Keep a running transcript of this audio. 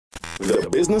The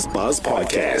Business Buzz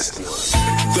Podcast.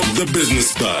 The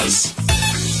Business Buzz.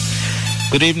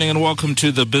 Good evening and welcome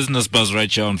to the Business Buzz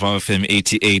right here on VOW FM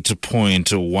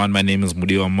 88.1. My name is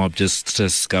Mudiwa Mob, just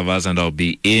Skavaz, and I'll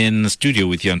be in studio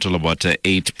with you until about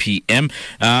 8 p.m.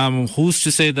 Who's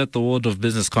to say that the world of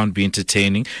business can't be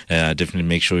entertaining? Definitely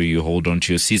make sure you hold on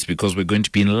to your seats because we're going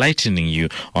to be enlightening you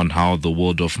on how the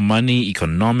world of money,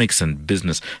 economics, and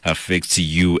business affects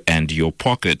you and your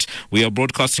pocket. We are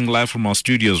broadcasting live from our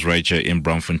studios right here in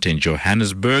Braamfontein,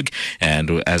 Johannesburg.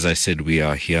 And as I said, we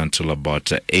are here until about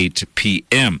 8 p.m.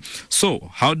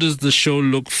 So, how does the show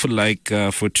look for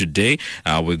today?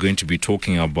 We're going to be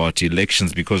talking about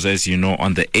elections because, as you know,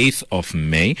 on the 8th of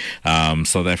May,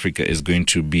 South Africa is going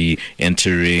to be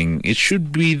entering, it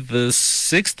should be the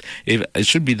 6th, it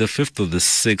should be the 5th or the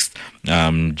 6th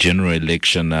general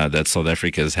election that South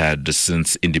Africa has had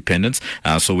since independence.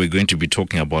 So we're going to be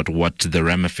talking about what the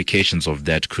ramifications of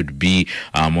that could be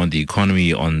on the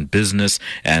economy, on business,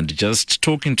 and just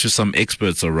talking to some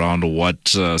experts around what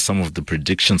some of the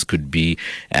predictions could be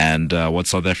and what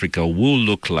South Africa will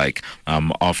look like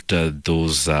after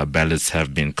those ballots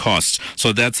have been cast.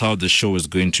 So that's how the show is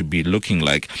going to be looking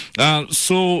like.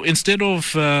 So instead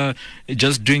of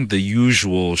just doing the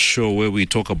usual show where we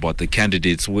talk about the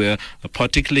candidates, we're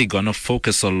particularly going to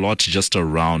focus a lot just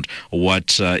around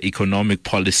what economic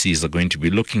policies are going to be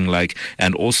looking like,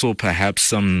 and also perhaps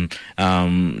some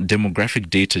demographic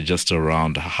data just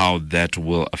around how that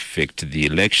will affect the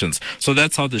elections. So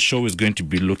that's how the show is going to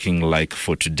be looking like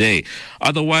for today.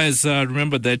 Otherwise,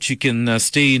 remember that you can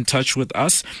stay in touch with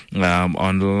us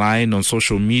online on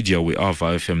social media. We are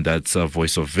VOW FM, that's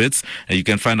Voice of Wits. You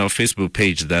can find our Facebook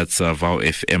page, that's VOW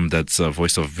FM, that's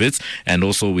Voice of Wits. And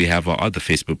also we have our other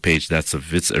Facebook page, that's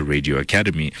Wits Radio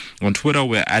Academy. On Twitter,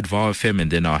 we're at VOW FM, and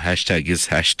then our hashtag is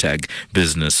hashtag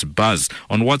Business Buzz.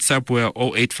 On WhatsApp, we're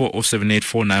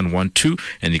 08407849112,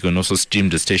 and you can also stream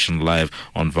the station live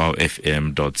on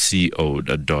vowfm.co.za.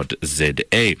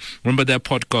 Remember that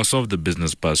podcasts of the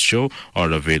Business Buzz Show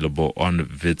are available on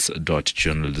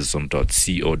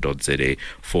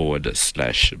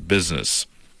wits.journalism.co.za/business.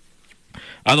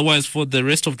 Otherwise, for the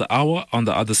rest of the hour, on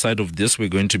the other side of this, we're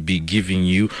going to be giving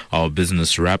you our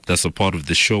business wrap. That's a part of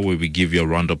the show where we give you a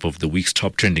roundup of the week's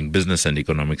top trending business and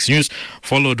economics news,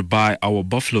 followed by our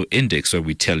Buffalo Index, where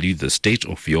we tell you the state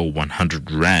of your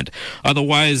 100 Rand.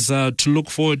 Otherwise, to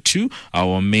look forward to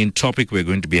our main topic, we're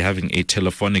going to be having a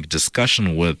telephonic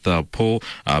discussion with Paul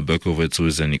Berkowitz, who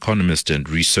is an economist and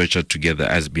researcher, together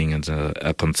as being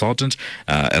a consultant,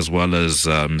 as well as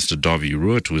Mr. Davi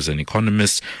Ruot, who is an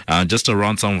economist, just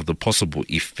around some of the possible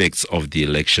effects of the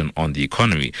election on the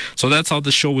economy. So that's how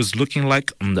the show is looking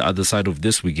like. On the other side of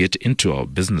this, we get into our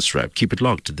business wrap. Keep it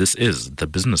locked. This is the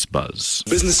Business Buzz.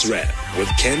 Business Wrap with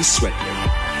Ken Sweatman.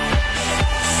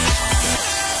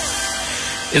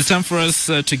 It's time for us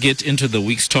to get into the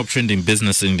week's top trending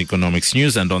business and economics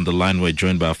news. And on the line, we're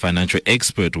joined by a financial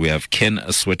expert. We have Ken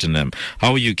Sweatman.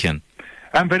 How are you, Ken?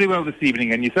 I'm very well this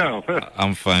evening, and yourself?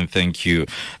 I'm fine, thank you.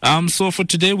 So for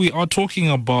today, we are talking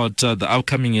about the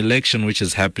upcoming election, which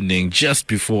is happening just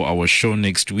before our show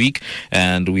next week.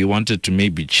 And we wanted to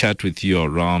maybe chat with you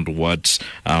around what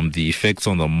the effects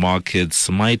on the markets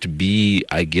might be,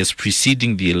 I guess,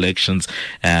 preceding the elections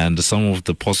and some of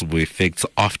the possible effects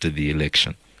after the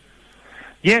election.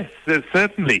 Yes,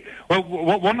 certainly. Well,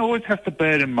 one always has to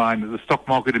bear in mind that the stock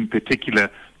market in particular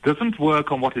doesn't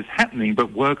work on what is happening,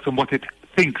 but works on what it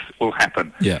thinks will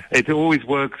happen. Yeah. It always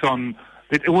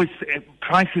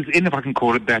prices in, if I can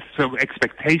call it that, so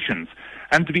expectations.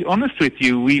 And to be honest with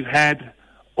you, we've had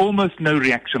almost no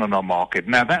reaction on our market.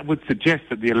 Now, that would suggest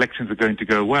that the elections are going to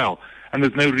go well. And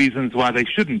there's no reasons why they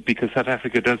shouldn't, because South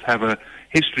Africa does have a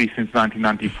history since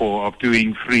 1994 of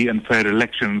doing free and fair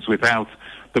elections without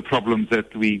the problems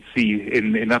that we see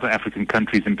in other African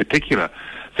countries in particular.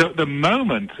 So at the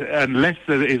moment, unless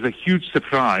there is a huge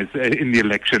surprise in the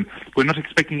election, we're not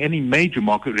expecting any major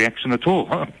market reaction at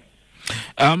all.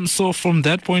 So from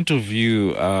that point of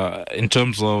view, in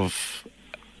terms of,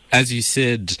 as you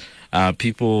said,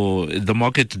 the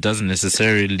market doesn't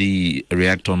necessarily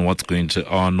react on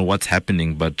what's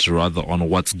happening, but rather on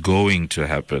what's going to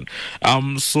happen.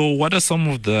 So what are some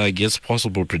of the, I guess,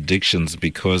 possible predictions?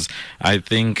 Because I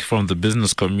think from the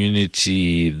business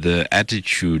community, the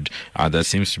attitude that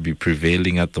seems to be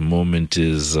prevailing at the moment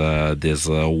is there's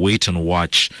a wait and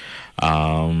watch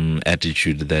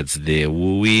attitude that's there.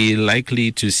 Will we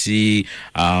likely to see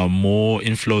more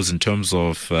inflows in terms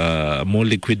of more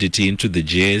liquidity into the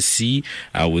JSE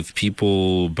with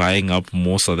people buying up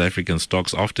more South African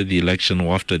stocks after the election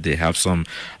or after they have some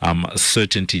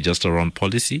certainty just around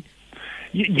policy?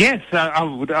 Yes, I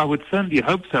would certainly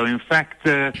hope so. In fact,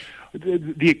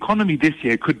 the economy this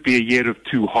year could be a year of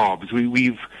two halves.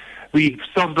 We've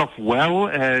started off well,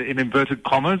 in inverted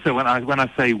commas. So when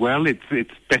I say well,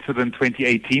 it's better than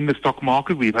 2018, the stock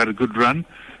market. We've had a good run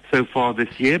so far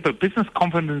this year, but business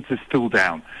confidence is still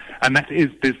down. And that is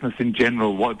business in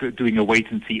general, doing a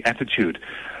wait-and-see attitude.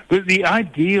 But the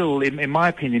ideal, in my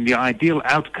opinion, the ideal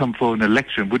outcome for an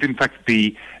election would in fact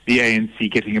be the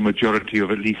ANC getting a majority of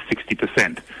at least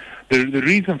 60%. The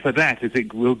reason for that is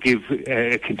it will give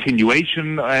a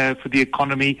continuation for the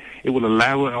economy. It will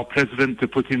allow our president to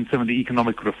put in some of the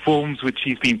economic reforms which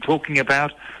he's been talking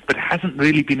about, but hasn't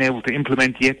really been able to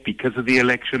implement yet because of the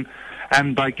election.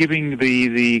 And by giving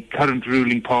the current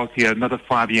ruling party another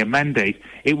 5-year mandate,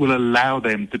 it will allow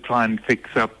them to try and fix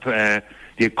up the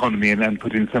economy and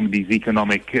put in some of these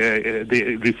economic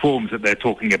the reforms that they're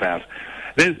talking about.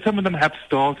 Some of them have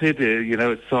started.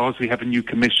 At SARS we have a new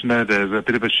commissioner. There's a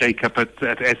bit of a shake-up at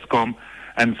Eskom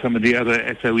and some of the other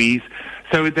SOEs.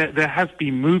 So there has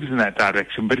been moves in that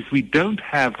direction. But if we don't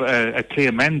have a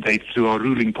clear mandate to our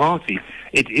ruling party,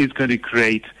 it is going to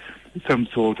create some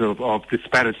sort of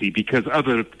disparity because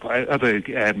other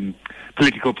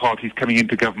political parties coming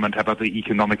into government have other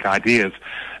economic ideas.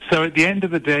 So at the end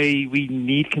of the day, we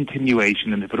need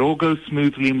continuation. And if it all goes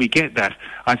smoothly and we get that,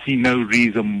 I see no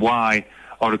reason why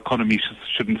our economy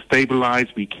shouldn't stabilize.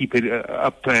 We keep it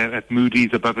up at Moody's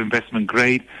above investment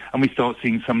grade, and we start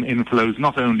seeing some inflows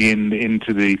not only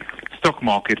into the stock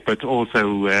market, but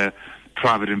also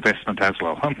private investment as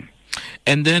well.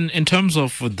 And then in terms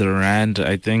of the rand,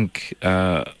 I think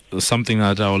something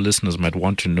that our listeners might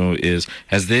want to know is,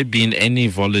 has there been any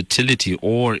volatility,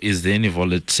 or is there any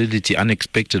volatility,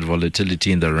 unexpected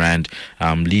volatility in the rand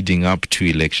leading up to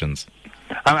elections?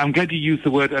 I'm glad you used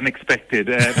the word unexpected.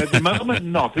 At the moment,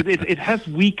 not. It has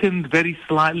weakened very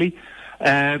slightly,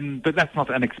 but that's not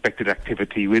unexpected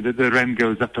activity. The rand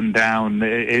goes up and down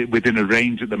within a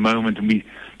range at the moment, and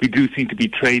we do seem to be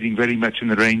trading very much in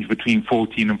the range between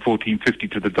 14 and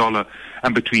 14.50 to the dollar,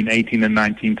 and between 18 and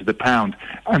 19 to the pound.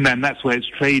 And then that's where it's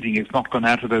trading. It's not gone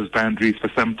out of those boundaries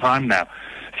for some time now.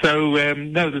 So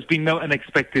no, there's been no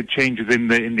unexpected changes in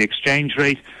the exchange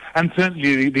rate. And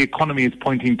certainly the economy is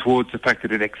pointing towards the fact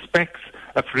that it expects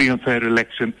a free and fair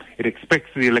election. It expects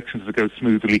the elections to go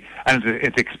smoothly, and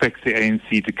it expects the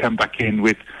ANC to come back in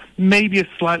with maybe a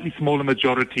slightly smaller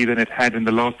majority than it had in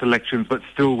the last elections, but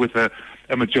still with a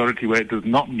majority where it does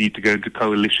not need to go into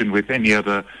coalition with any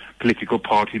other political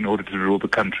party in order to rule the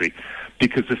country.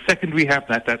 Because the second we have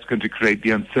that, that's going to create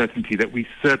the uncertainty that we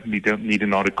certainly don't need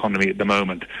in our economy at the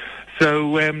moment.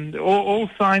 So all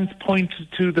signs point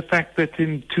to the fact that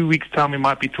in 2 weeks' time we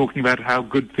might be talking about how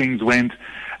good things went,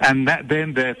 and that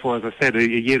then, therefore, as I said, a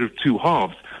year of two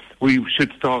halves. We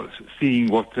should start seeing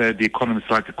what the economists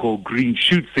like to call green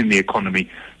shoots in the economy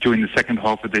during the second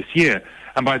half of this year.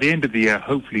 And by the end of the year,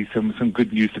 hopefully some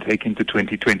good news to take into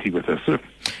 2020 with us.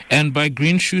 And by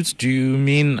green shoots, do you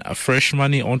mean fresh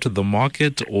money onto the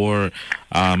market, or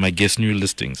I guess new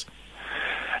listings?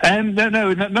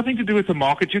 No, nothing to do with the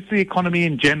market, just the economy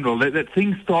in general, that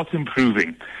things start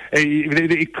improving.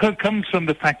 It comes from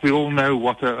the fact we all know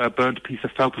what a burnt piece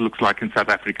of felt looks like in South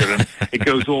Africa, and it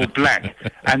goes all black.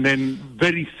 And then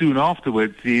very soon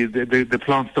afterwards, the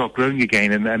plants start growing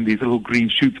again, and these little green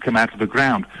shoots come out of the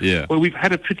ground. Yeah. Well, we've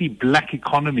had a pretty black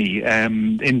economy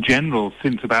in general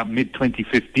since about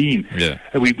mid-2015. Yeah.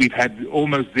 We've had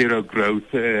almost zero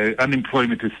growth.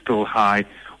 Unemployment is still high.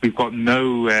 We've got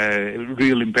no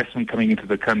real investment coming into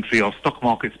the country. Our stock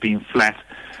market's been flat.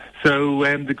 So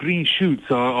the green shoots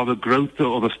are the growth,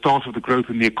 or the start of the growth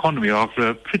in the economy after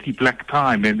a pretty black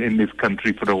time in this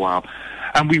country for a while.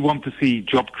 And we want to see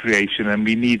job creation, and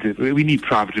we need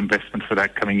private investment for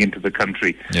that coming into the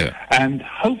country. Yeah. And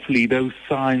hopefully those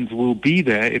signs will be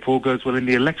there if all goes well in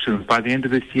the elections. By the end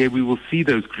of this year, we will see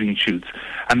those green shoots,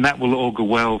 and that will augur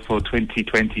well for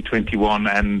 2020, 21,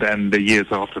 and the years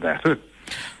after that.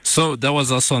 So that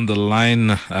was us on the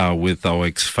line with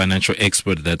our financial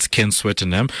expert, that's Ken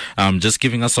Swettenham, just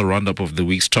giving us a roundup of the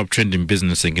week's top trending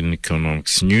business and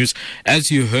economics news. As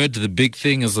you heard, the big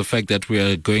thing is the fact that we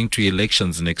are going to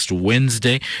elections next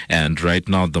Wednesday, and right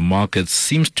now the market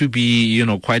seems to be,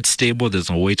 quite stable. There's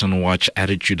a wait and watch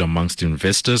attitude amongst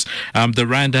investors. The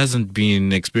rand hasn't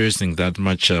been experiencing that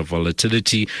much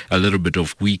volatility, a little bit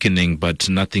of weakening, but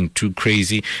nothing too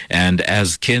crazy. And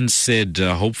as Ken said,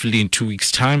 hopefully in 2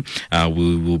 weeks' time,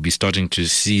 we will be starting to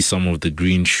see some of the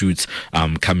green shoots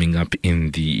coming up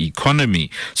in the economy.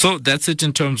 So that's it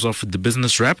in terms of the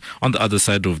business wrap. On the other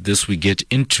side of this, we get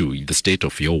into the state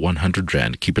of your 100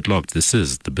 Rand. Keep it locked. This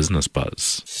is the Business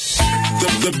Buzz.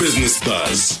 The Business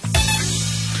Buzz.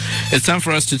 It's time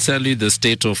for us to tell you the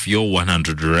state of your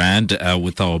 100 Rand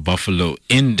with our Buffalo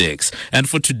Index. And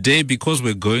for today, because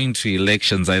we're going to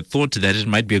elections, I thought that it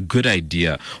might be a good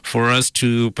idea for us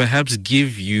to perhaps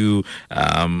give you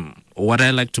what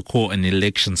I like to call an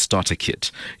election starter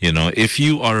kit. You know, if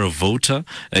you are a voter,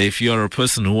 if you are a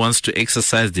person who wants to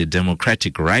exercise their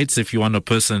democratic rights, if you are a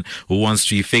person who wants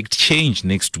to effect change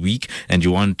next week and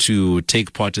you want to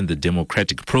take part in the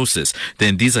democratic process,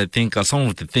 then these, I think, are some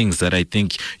of the things that I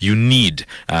think you need.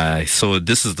 So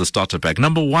this is the starter pack.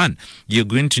 Number one, you're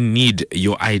going to need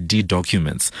your ID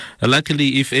documents.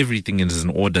 Luckily, if everything is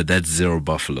in order, that's 0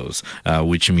 buffaloes,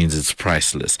 which means it's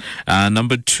priceless.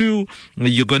 Number two,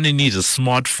 you're going to need a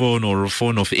smartphone or a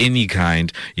phone of any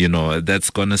kind, you know, that's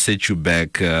going to set you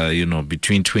back,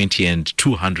 between 20 and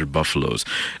 200 buffaloes,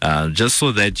 just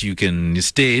so that you can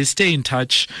stay in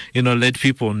touch, let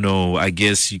people know. I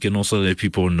guess you can also let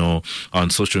people know on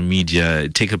social media,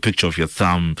 take a picture of your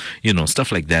thumb,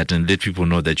 stuff like that, and let people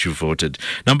know that you voted.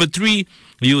 Number three,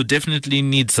 you'll definitely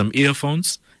need some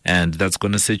earphones. And that's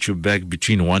going to set you back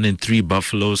between 1 and 3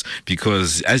 buffaloes,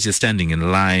 because as you're standing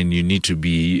in line, you need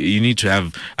to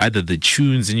have either the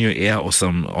tunes in your ear or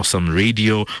some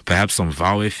radio, perhaps some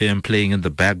VOW FM playing in the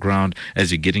background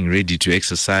as you're getting ready to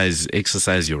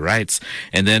exercise your rights.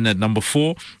 And then at number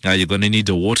 4, you're going to need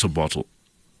a water bottle.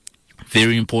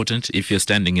 Very important if you're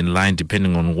standing in line,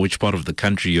 depending on which part of the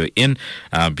country you're in,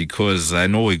 because I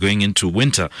know we're going into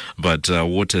winter, but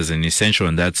water is an essential,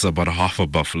 and that's about half a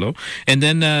buffalo. And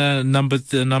then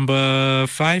number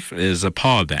 5 is a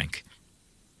power bank.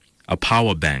 A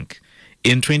power bank.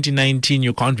 In 2019,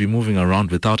 you can't be moving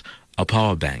around without a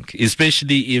power bank,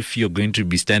 especially if you're going to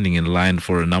be standing in line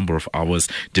for a number of hours,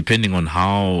 depending on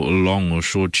how long or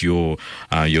short your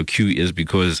queue is,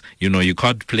 because you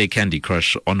can't play Candy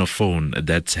Crush on a phone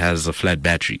that has a flat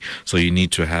battery. So you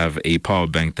need to have a power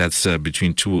bank that's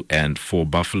between 2 and 4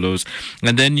 buffaloes.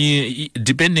 And then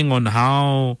depending on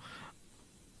how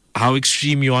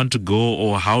extreme you want to go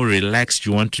or how relaxed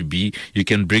you want to be, you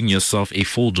can bring yourself a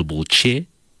foldable chair.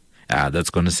 That's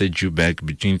going to set you back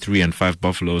between 3 and 5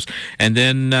 buffaloes. And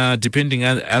then depending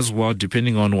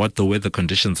on what the weather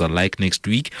conditions are like next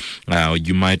week,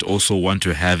 you might also want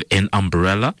to have an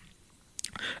umbrella.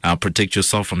 Protect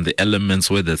yourself from the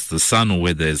elements, whether it's the sun or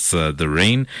whether it's the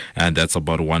rain, and that's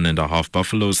about 1.5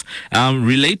 buffaloes.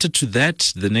 Related to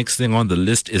that, the next thing on the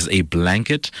list is a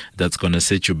blanket. That's going to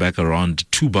set you back around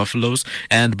 2 buffaloes.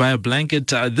 And by a blanket,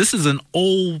 this is an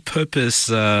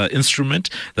all-purpose instrument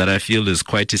that I feel is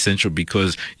quite essential,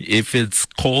 because if it's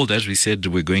cold, as we said,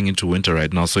 we're going into winter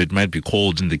right now, so it might be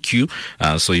cold in the queue,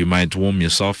 so you might warm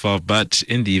yourself up. But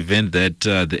in the event that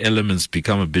the elements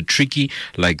become a bit tricky,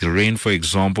 like the rain, for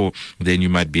example, then you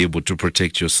might be able to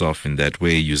protect yourself in that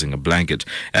way using a blanket.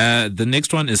 The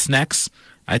next one is snacks.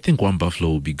 I think 1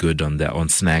 buffalo will be good on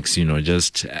snacks.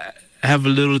 Just have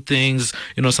little things,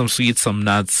 some sweets, some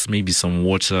nuts, maybe some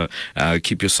water.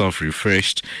 Keep yourself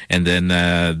refreshed. And then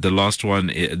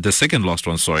the second last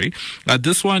one,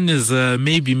 this one is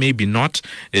maybe not,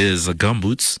 is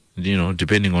gumboots.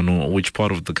 Depending on which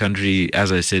part of the country,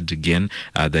 as I said again,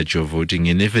 that you're voting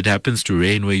in. If it happens to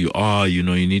rain where you are, you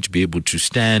need to be able to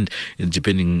stand.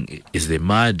 Depending, is there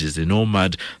mud? Is there no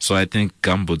mud? So I think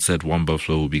gumboots at 1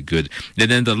 buffalo will be good.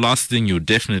 And then the last thing you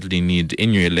definitely need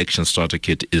in your election starter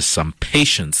kit is some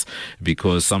patience,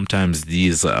 because sometimes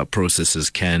these processes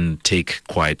can take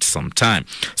quite some time.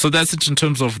 So that's it in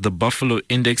terms of the Buffalo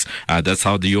Index. That's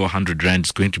how the Your 100 Rand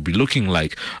is going to be looking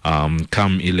like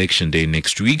come election day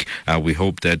next week. We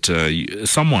hope that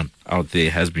someone out there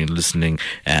has been listening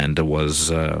and was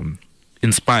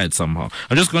inspired somehow.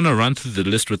 I'm just going to run through the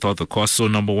list without the cost. So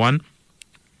number 1,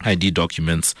 ID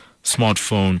documents,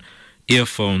 smartphone,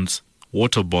 earphones,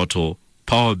 water bottle,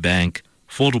 power bank,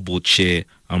 foldable chair,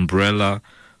 umbrella,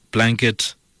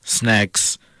 blanket,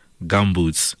 snacks,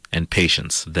 gumboots, and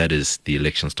patience. That is the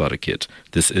election starter kit.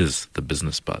 This is the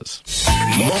Business Buzz.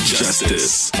 Mob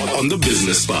Justice on the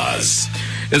Business Buzz.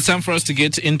 It's time for us to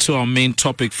get into our main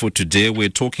topic for today. We're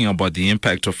talking about the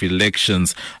impact of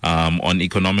elections on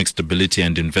economic stability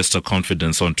and investor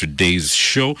confidence on today's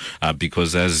show,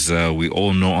 because as we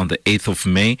all know, on the 8th of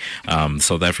May,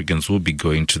 South Africans will be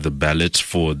going to the ballot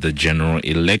for the general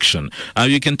election.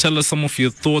 You can tell us some of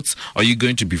your thoughts. Are you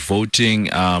going to be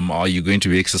voting? Are you going to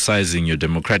be exercising your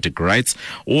democratic democratic rights,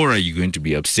 or are you going to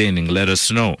be abstaining? Let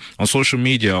us know. On social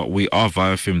media, we are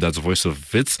VOW, that's Voice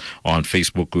of Wits. On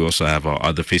Facebook, we also have our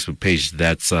other Facebook page,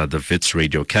 that's the Wits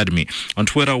Radio Academy. On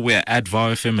Twitter, we're at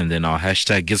VOW, and then our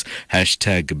hashtag is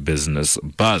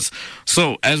 #BusinessBuzz.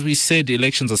 So, as we said, the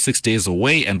elections are 6 days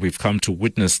away, and we've come to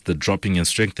witness the dropping and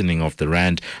strengthening of the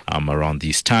rand around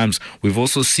these times. We've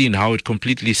also seen how it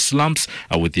completely slumps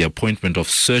with the appointment of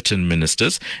certain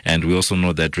ministers, and we also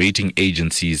know that rating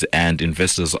agencies and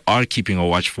investors are keeping a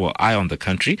watchful eye on the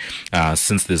country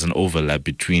since there's an overlap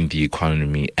between the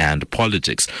economy and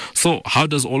politics. So how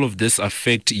does all of this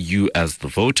affect you as the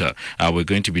voter? We're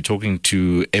going to be talking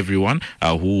to everyone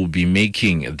who will be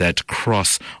making that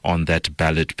cross on that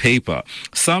ballot paper.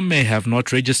 Some may have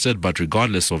not registered, but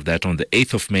regardless of that, on the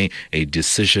 8th of May, a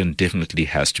decision definitely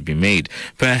has to be made.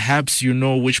 Perhaps you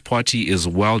know which party is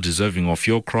well deserving of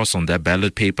your cross on that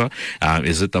ballot paper.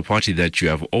 Is it the party that you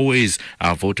have always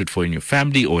voted for in your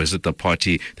family, or is it the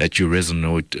party that you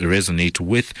resonate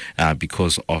with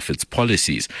because of its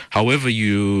policies? However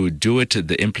you do it,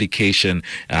 the implication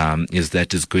is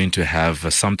that it's going to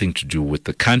have something to do with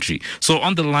the country. So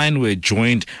on the line, we're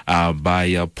joined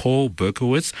by Paul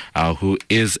Berkowitz, who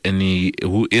is an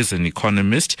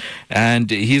economist, and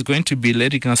he's going to be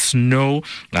letting us know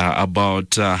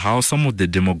about how some of the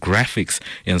demographics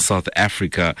in South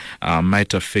Africa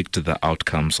might affect the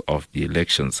outcomes of the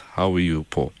elections. How are you,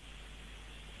 Paul?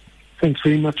 Thanks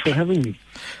very much for having me.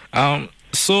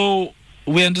 So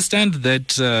we understand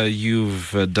that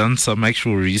you've done some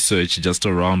actual research just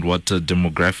around what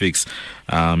demographics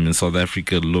in South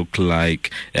Africa look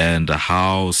like, and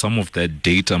how some of that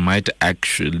data might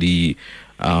actually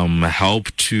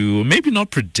help to maybe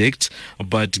not predict,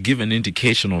 but give an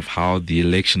indication of how the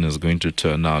election is going to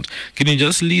turn out. Can you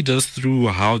just lead us through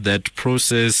how that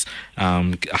process,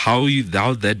 how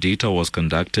that data was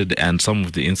conducted, and some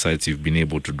of the insights you've been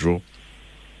able to draw?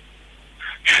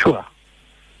 Sure.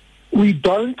 We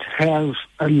don't have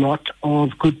a lot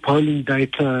of good polling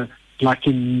data like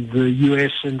in the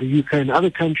US and the UK and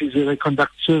other countries where they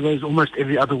conduct surveys almost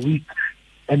every other week,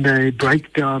 and they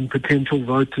break down potential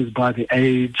voters by the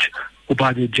age or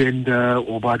by their gender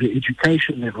or by their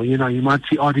education level. You know, you might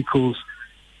see articles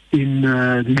in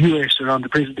the US around the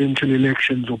presidential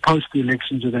elections or post the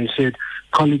elections where they said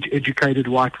college-educated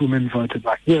white women voted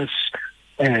like this,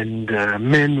 and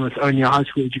men with only a high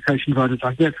school education voted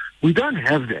like that. We don't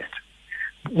have that.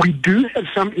 We do have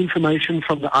some information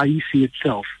from the IEC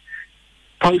itself,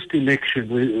 post-election.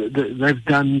 They've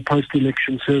done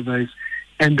post-election surveys,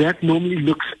 and that normally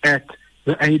looks at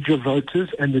the age of voters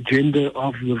and the gender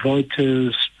of the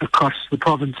voters across the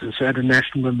provinces, so at a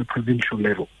national and the provincial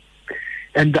level.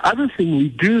 And the other thing we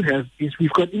do have is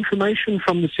we've got information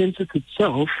from the census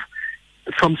itself,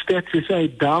 from Stats SA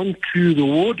down to the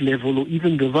ward level or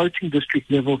even the voting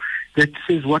district level, that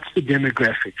says what's the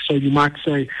demographic. So you might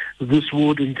say this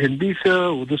ward in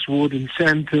Tembisa or this ward in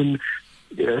Sandton,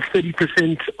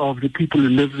 30% of the people who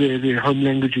live there, their home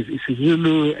language is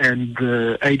isiZulu, and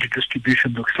the age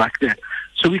distribution looks like that.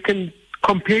 So we can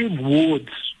compare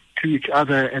wards to each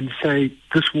other and say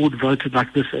this ward voted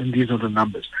like this and these are the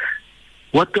numbers.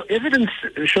 What the evidence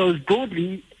shows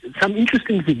broadly, some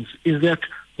interesting things, is that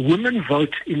women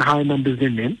vote in higher numbers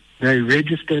than men. They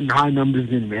register in higher numbers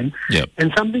than men. Yep.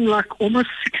 And something like almost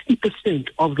 60%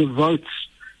 of the votes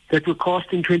that were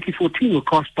cast in 2014 were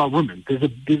cast by women. There's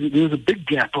a big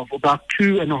gap of about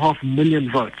 2.5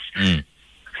 million votes.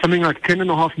 Something like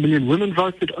 10.5 million women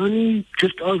voted, only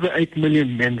just over 8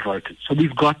 million men voted. So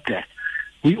we've got that.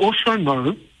 We also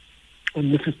know,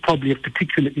 and this is probably of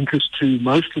particular interest to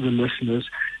most of the listeners,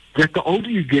 that the older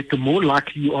you get, the more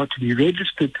likely you are to be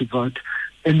registered to vote,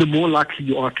 and the more likely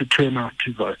you are to turn out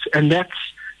to vote. And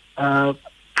that's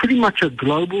pretty much a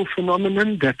global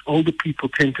phenomenon, that older people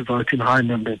tend to vote in higher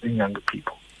numbers than younger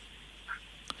people.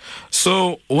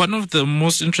 So one of the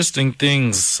most interesting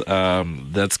things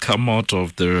that's come out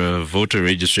of the voter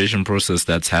registration process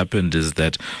that's happened is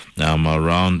that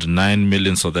around 9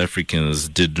 million South Africans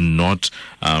did not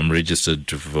register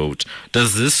to vote.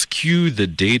 Does this skew the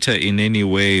data in any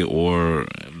way, or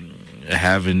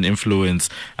have an influence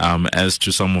as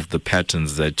to some of the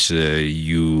patterns that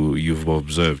you've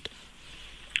observed?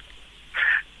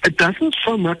 It doesn't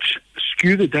so much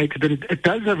skew the data, but it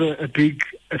does have a big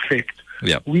effect.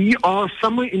 Yeah. We are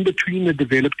somewhere in between a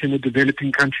developed and a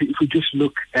developing country if we just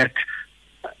look at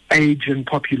age and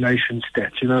population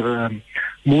stats. You know,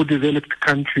 more developed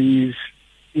countries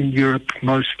in Europe,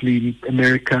 mostly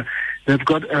America, they've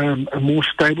got a more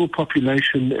stable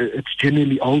population. It's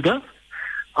generally older.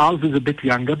 Ours is a bit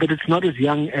younger, but it's not as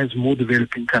young as more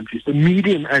developing countries. The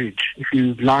median age, if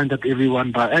you lined up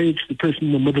everyone by age, the person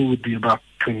in the middle would be about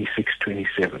 26,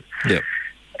 27. Yeah.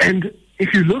 And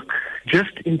if you look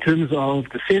just in terms of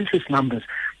the census numbers,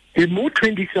 there are more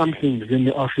 20-somethings than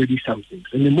there are 30-somethings,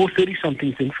 and there are more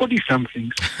 30-somethings than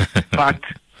 40-somethings. But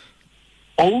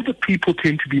older people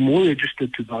tend to be more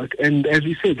registered to vote, and as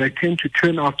we said, they tend to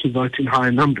turn out to vote in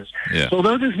higher numbers. Yeah. So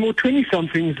although there's more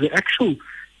 20-somethings, the actual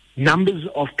numbers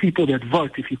of people that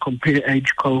vote, if you compare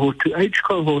age cohort to age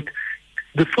cohort,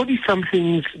 the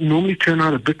 40-somethings normally turn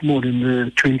out a bit more than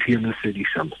the 20 and the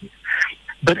 30-somethings.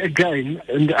 But again,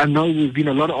 and I know there's been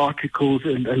a lot of articles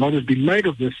and a lot has been made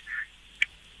of this,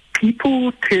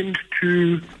 people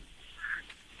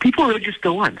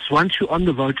register once. Once you're on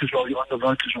the voters roll, you're on the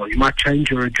voters roll. You might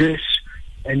change your address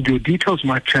and your details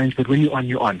might change, but when you're on,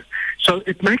 you're on. So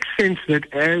it makes sense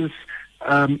that as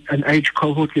an age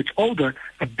cohort gets older,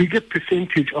 a bigger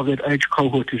percentage of that age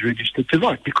cohort is registered to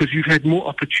vote because you've had more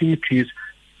opportunities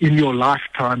in your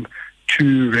lifetime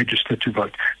to register to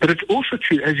vote. But it's also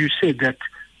true, as you said, that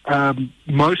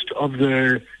most of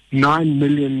the 9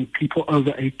 million people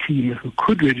over 18 who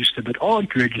could register but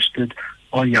aren't registered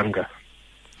are younger.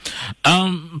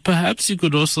 Perhaps you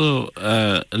could also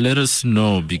let us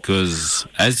know, because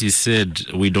as you said,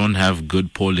 we don't have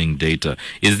good polling data.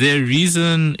 Is there a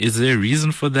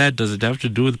reason for that? Does it have to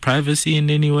do with privacy in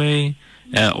any way,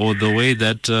 or the way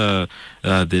that the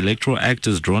Electoral Act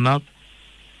is drawn up?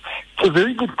 It's a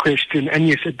very good question, and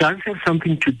yes, it does have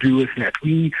something to do with that.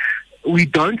 We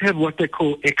don't have what they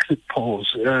call exit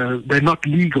polls. They're not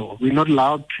legal. We're not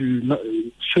allowed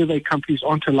to, survey companies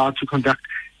aren't allowed to conduct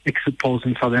exit polls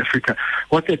in South Africa.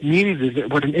 What that means is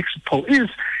that what an exit poll is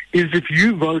if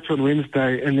you vote on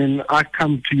Wednesday and then I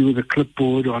come to you with a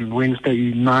clipboard on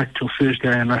Wednesday night or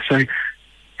Thursday and I say,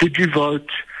 did you vote?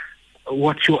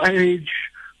 What's your age?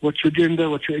 What's your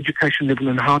gender? What's your education level?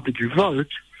 And how did you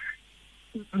vote?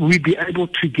 We'd be able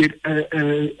to get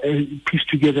a piece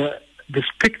together this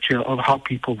picture of how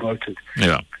people voted.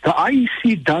 Yeah. The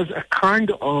IEC does a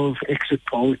kind of exit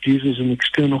poll. It uses an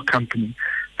external company.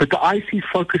 But the IEC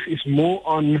focus is more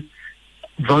on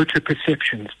voter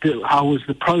perceptions. How was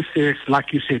the process?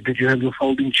 Like you said, did you have your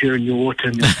folding chair and your water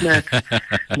and your snacks?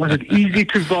 Was it easy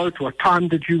to vote? What time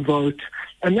did you vote?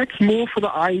 And that's more for the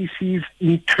IEC's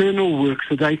internal work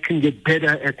so they can get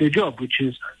better at their job, which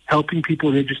is helping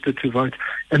people register to vote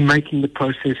and making the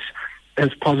process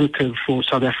as positive for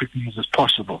South Africans as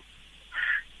possible.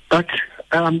 But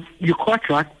you're quite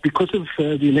right. Because of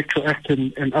the Electoral Act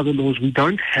and other laws, we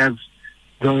don't have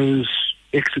those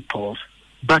exit polls.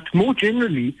 But more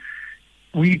generally,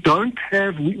 we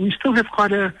still have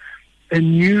quite a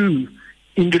new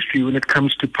industry when it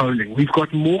comes to polling. We've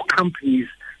got more companies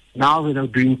now that are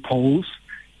doing polls.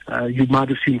 You might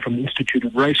have seen from the Institute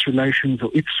of Race Relations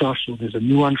or Ipsos, or there's a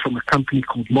new one from a company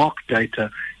called Mark Data.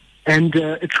 And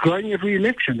it's growing every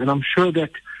election. And I'm sure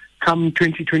that come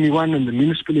 2021 and the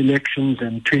municipal elections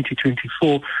and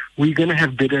 2024, we're going to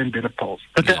have better and better polls.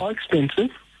 But they are expensive.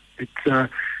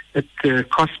 It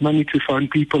costs money to phone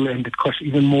people, and it costs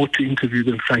even more to interview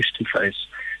them face-to-face.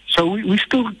 So we're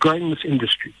still growing this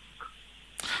industry.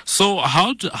 So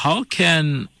how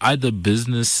can either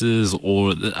businesses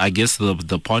or I guess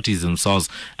the parties themselves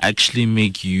actually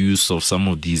make use of some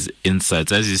of these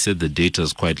insights? As you said, the data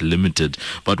is quite limited,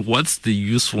 but what's the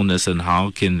usefulness and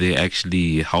how can they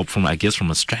actually help from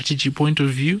a strategy point of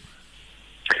view?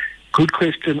 Good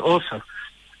question also.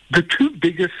 The two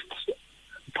biggest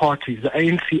parties, the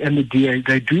ANC and the DA,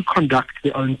 they do conduct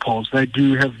their own polls. They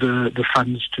do have the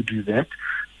funds to do that.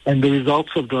 And the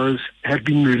results of those have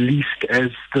been released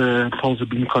as the polls have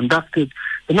been conducted.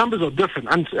 The numbers are different.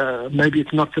 And maybe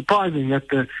it's not surprising that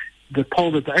the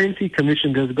poll that the ANC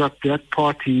commissioned has got that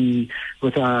party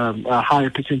with a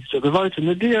higher percentage of the vote, and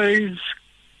the DA's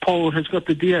poll has got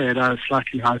the DA at a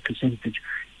slightly higher percentage.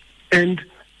 And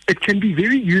it can be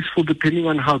very useful depending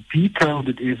on how detailed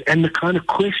it is and the kind of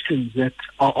questions that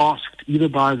are asked, either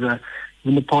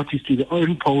when the parties do their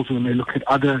own polls or when they look at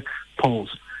other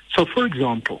polls. So, for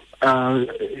example,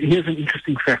 here's an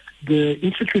interesting fact. The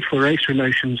Institute for Race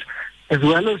Relations, as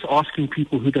well as asking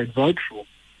people who they'd vote for,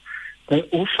 they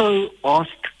also asked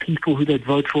people who they'd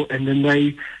vote for, and then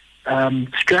they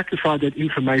stratified that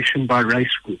information by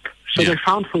race group. So they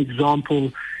found, for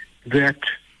example, that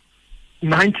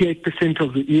 98%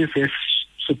 of the EFF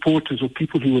supporters or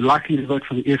people who were likely to vote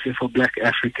for the EFF are black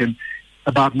African.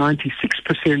 About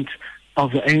 96%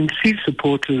 of the ANC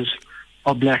supporters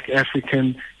are black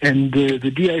African, and the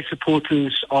DA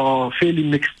supporters are fairly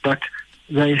mixed, but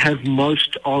they have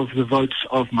most of the votes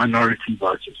of minority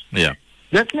voters. Yeah.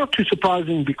 That's not too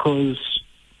surprising because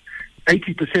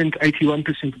 80%,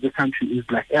 81% of the country is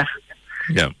Black African.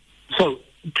 Yeah. So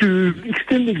to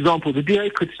extend the example, the DA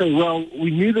could say, well, we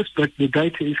knew this, but the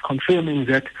data is confirming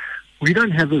that we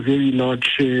don't have a very large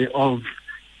share of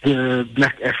the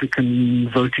Black African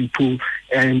voting pool,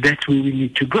 and that's where we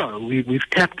need to grow. We've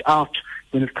tapped out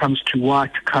when it comes to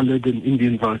white, colored, and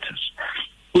Indian voters.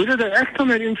 Whether they act on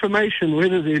that information,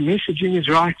 whether their messaging is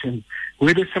right, and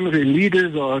whether some of their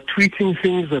leaders are tweeting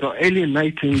things that are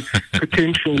alienating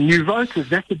potential new voters,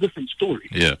 that's a different story.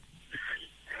 Yeah.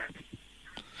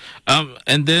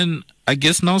 And then I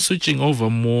guess now switching over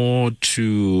more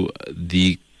to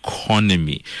the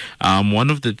economy. One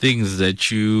of the things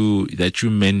that you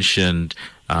mentioned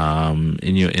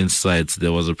in your insights,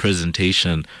 there was a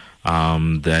presentation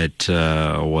that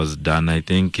was done. I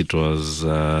think it was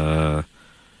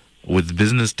with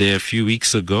Business Day a few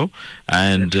weeks ago,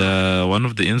 and one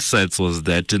of the insights was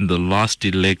that in the last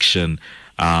election,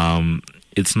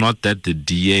 it's not that the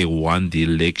DA won the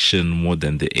election more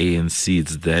than the ANC.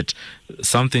 It's that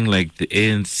something like the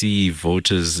ANC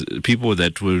voters, people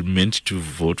that were meant to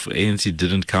vote for ANC,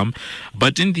 didn't come.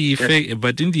 But in the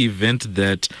event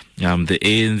that the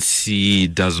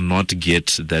ANC does not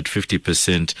get that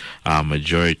 50%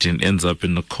 majority and ends up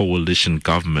in a coalition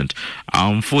government,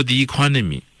 for the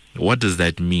economy, what does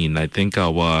that mean? I think in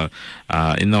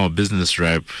our business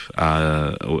wrap,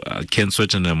 Ken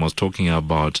Swettenham was talking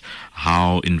about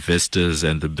how investors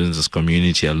and the business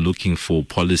community are looking for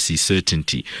policy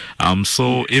certainty.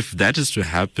 So if that is to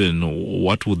happen,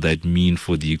 what would that mean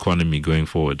for the economy going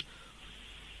forward?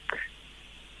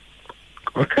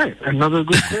 Okay, another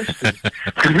good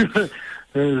question.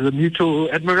 The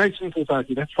Mutual Admiration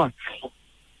Society, that's fine.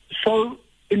 So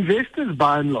investors,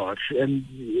 by and large, and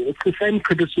it's the same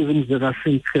criticisms that I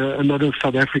think a lot of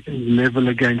South Africans level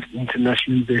against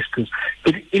international investors.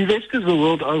 But investors the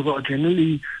world over are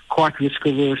generally quite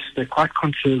risk-averse. They're quite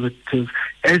conservative.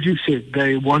 As you said,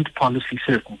 they want policy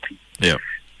certainty. Yeah.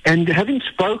 And having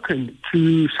spoken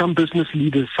to some business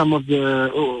leaders, some of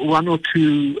the one or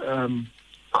two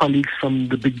colleagues from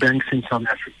the big banks in South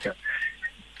Africa,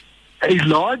 a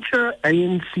larger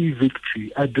ANC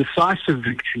victory, a decisive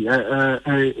victory,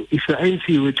 if the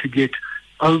ANC were to get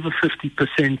over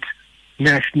 50%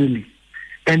 nationally,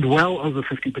 and well over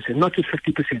 50%, not just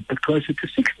 50%, but closer to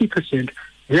 60%,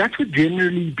 that would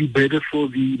generally be better for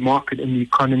the market and the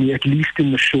economy, at least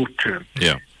in the short term.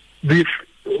 Yeah.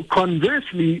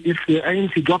 Conversely, if the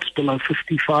ANC drops below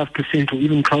 55% or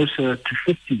even closer to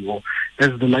 50%, or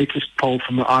as the latest poll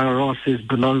from the IRR says,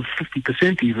 below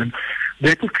 50% even,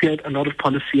 that would create a lot of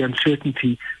policy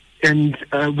uncertainty and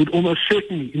would almost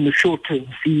certainly in the short term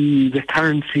see the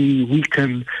currency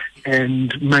weaken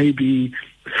and maybe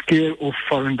scare off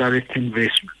foreign direct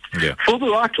investment. Yeah. For the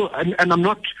right, and I'm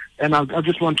not, and I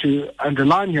just want to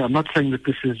underline here, I'm not saying that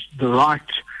this is the right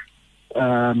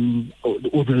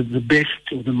or the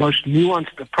best or the most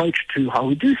nuanced approach to how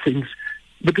we do things,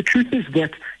 but the truth is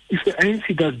that if the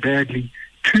ANC does badly,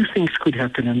 two things could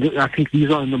happen, and I think these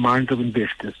are in the minds of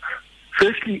investors.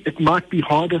 Firstly, it might be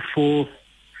harder for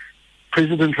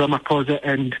President Ramaphosa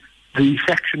and the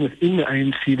faction within the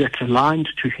ANC that's aligned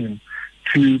to him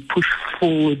to push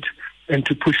forward and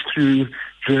to push through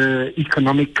the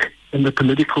economic and the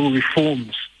political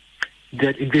reforms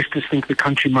that investors think the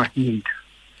country might need.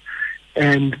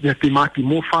 And that there might be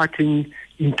more fighting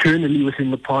internally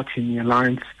within the party and the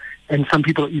alliance. And some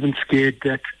people are even scared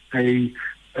that a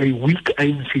weak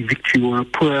ANC victory or a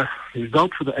poor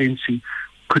result for the ANC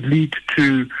could lead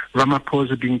to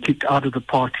Ramaphosa being kicked out of the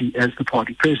party as the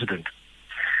party president.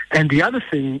 And the other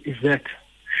thing is that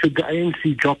should the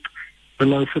ANC drop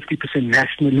below 50%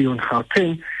 nationally on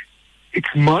Gauteng, it's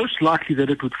most likely that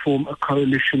it would form a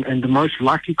coalition, and the most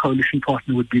likely coalition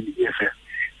partner would be the EFF.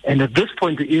 And at this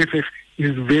point, the EFF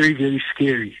is very, very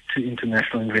scary to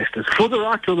international investors, for the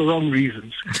right or the wrong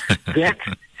reasons. That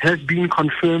has been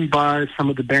confirmed by some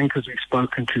of the bankers we've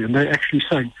spoken to, and they're actually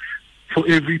saying for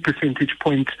every percentage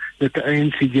point that the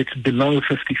ANC gets below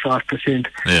 55%,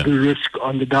 the risk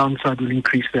on the downside will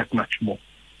increase that much more.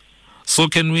 So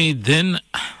can we then,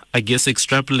 I guess,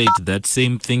 extrapolate that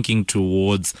same thinking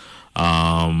towards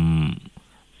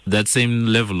that same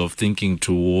level of thinking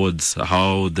towards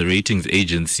how the ratings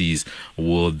agencies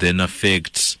will then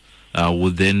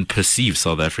perceive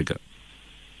South Africa?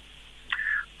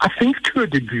 I think to a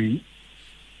degree,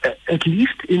 at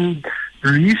least in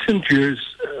recent years,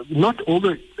 not all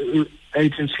the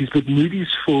agencies, but Moody's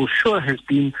for sure has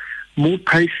been more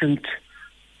patient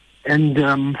and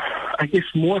I guess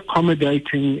more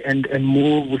accommodating and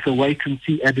more with a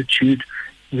wait-and-see attitude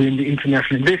than the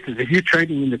international investors. If you're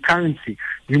trading in the currency,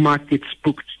 you might get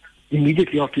spooked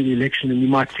immediately after the election, and you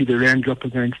might see the rand drop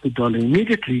against the dollar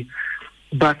immediately.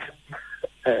 But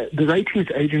the ratings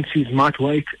agencies might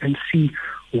wait and see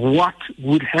what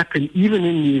would happen, even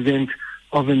in the event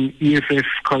of an EFF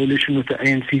coalition with the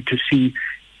ANC, to see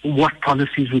what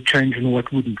policies would change and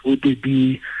what wouldn't. Would there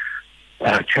be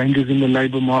changes in the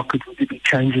labour market? Would there be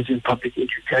changes in public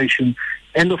education?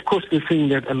 And of course, the thing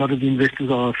that a lot of the investors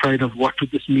are afraid of, what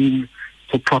would this mean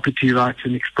for property rights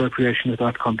and expropriation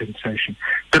without compensation?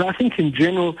 But I think in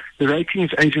general, the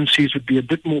ratings agencies would be a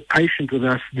bit more patient with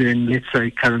us than, let's say,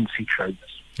 currency traders.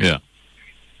 Yeah.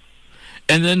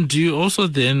 And then do you also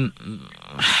then,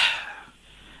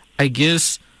 I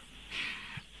guess,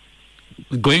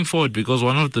 going forward, because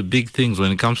one of the big things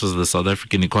when it comes to the South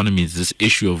African economy is this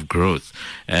issue of growth,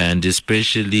 and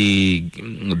especially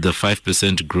the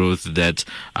 5% growth that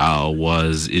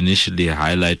was initially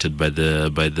highlighted by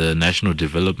the National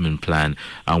Development Plan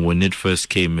when it first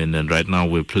came in, and right now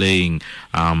we're playing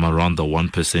around the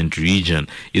 1% region.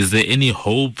 Is there any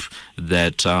hope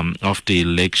that after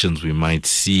elections we might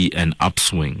see an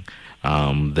upswing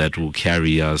that will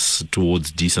carry us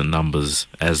towards decent numbers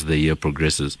as the year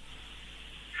progresses?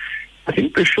 I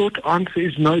think the short answer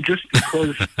is no, just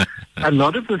because a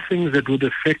lot of the things that would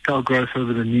affect our growth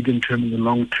over the medium term and the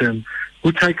long term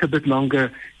would take a bit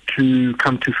longer to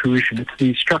come to fruition. It's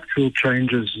the structural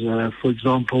changes. For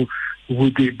example,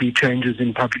 would there be changes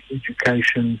in public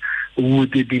education?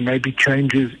 Would there be maybe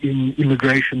changes in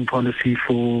immigration policy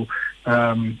for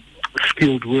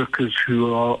skilled workers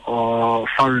who are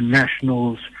foreign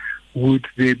nationals? Would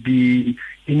there be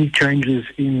any changes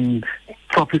in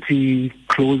property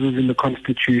clauses in the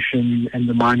Constitution and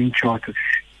the mining charter?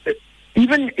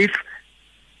 Even if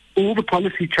all the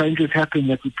policy changes happen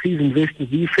that would please investors,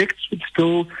 the effects would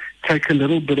still take a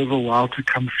little bit of a while to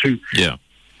come through. Yeah.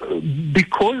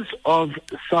 Because of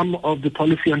some of the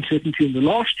policy uncertainty in the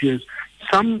last years,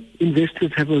 some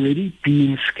investors have already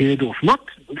been scared off. Not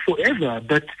forever,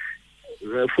 but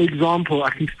for example,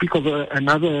 I can speak of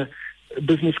another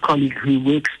business colleague who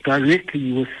works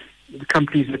directly with the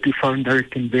companies that do foreign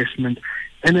direct investment,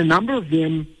 and a number of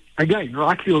them, again,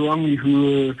 rightly or wrongly, who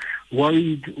were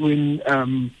worried when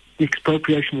the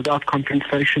expropriation without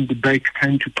compensation debate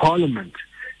came to Parliament,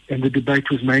 and the debate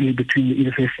was mainly between the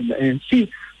EFF and the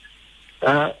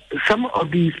ANC. Some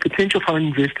of these potential foreign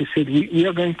investors said, we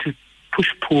are going to push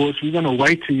pause, we're going to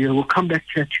wait a year, we'll come back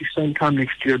to you same time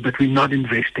next year, but we're not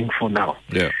investing for now.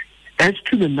 Yeah. As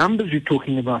to the numbers you're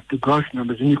talking about, the growth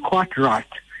numbers, and you're quite right,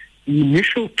 the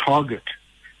initial target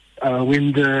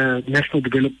when the National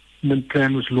Development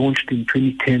Plan was launched in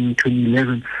 2010,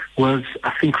 2011 was,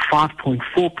 I think,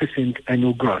 5.4%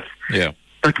 annual growth. Yeah.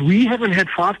 But we haven't had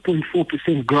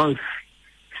 5.4% growth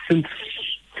since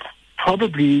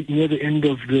probably near the end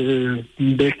of the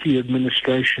Mbeki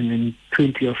administration in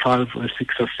 2005 or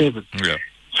 6 or 7. Yeah.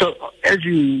 So as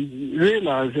you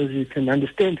realize, as you can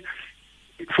understand,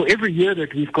 for every year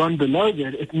that we've gone below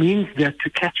that, it means that to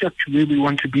catch up to where we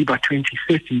want to be by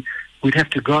 2030, we'd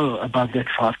have to go above that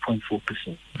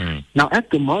 5.4%. Now, at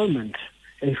the moment,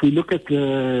 if we look at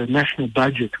the national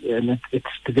budget, and it's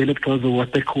developed over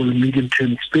what they call a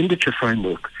medium-term expenditure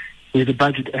framework, where the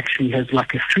budget actually has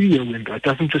like a 3-year window. It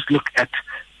doesn't just look at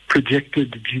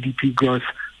projected GDP growth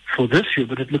for this year,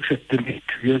 but it looks at the next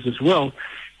 2 years as well.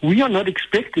 We are not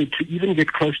expected to even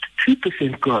get close to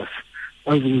 2% growth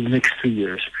over the next 3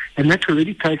 years. And that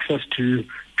already takes us to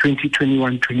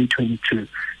 2021, 2022.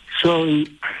 So,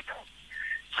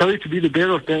 sorry to be the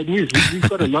bearer of bad news. We've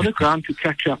got a lot of ground to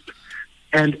catch up.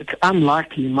 And it's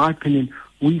unlikely, in my opinion,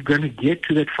 we're going to get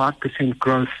to that 5%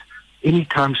 growth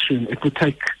anytime soon. It would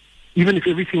take, even if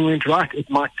everything went right, it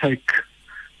might take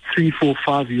 3, 4,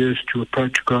 5 years to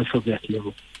approach growth of that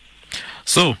level.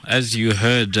 So, as you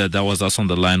heard, that was us on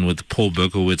the line with Paul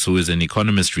Berkowitz, who is an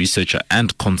economist, researcher,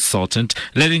 and consultant,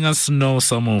 letting us know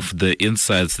some of the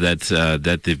insights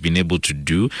that they've been able to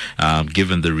do,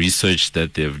 given the research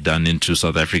that they've done into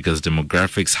South Africa's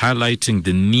demographics, highlighting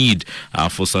the need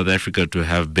for South Africa to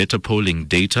have better polling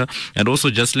data, and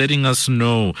also just letting us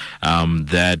know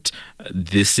that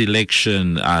this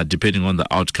election, depending on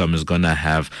the outcome, is going to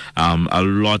have a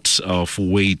lot of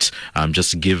weight,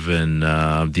 just given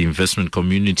the investment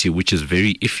community, which is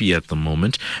very iffy at the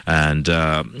moment. And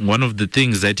one of the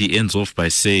things that he ends off by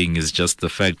saying is just the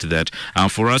fact that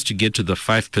for us to get to the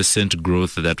 5%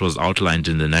 growth that was outlined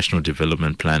in the National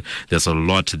Development Plan, there's a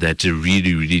lot that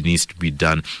really, really needs to be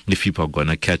done if people are going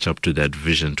to catch up to that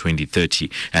Vision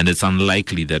 2030. And it's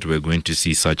unlikely that we're going to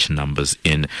see such numbers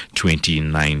in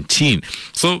 2019. mean?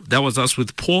 So that was us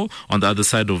with Paul. On the other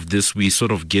side of this, we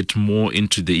sort of get more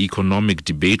into the economic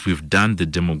debate. We've done the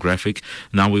demographic.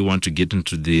 Now we want to get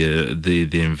into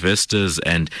the investors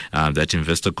and that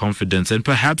investor confidence, and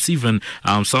perhaps even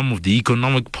some of the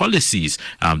economic policies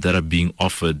that are being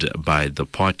offered by the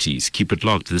parties. Keep it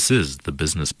locked. This is the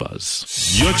Business Buzz.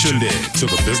 You're tuned in to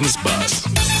the Business Buzz.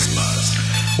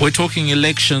 We're talking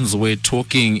elections, we're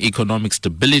talking economic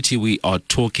stability, we are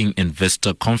talking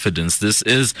investor confidence. This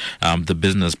is the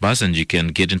Business Buzz, and you can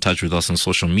get in touch with us on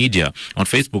social media. On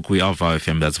Facebook, we are VOW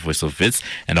FM, that's Voice of Wits,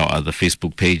 and our other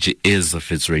Facebook page is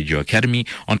Wits Radio Academy.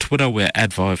 On Twitter, we're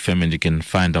at VOW FM, and you can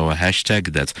find our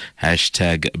hashtag, that's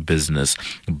hashtag Business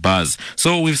Buzz.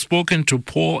 So we've spoken to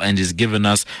Paul, and he's given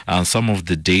us some of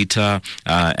the data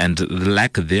and the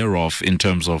lack thereof in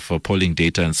terms of polling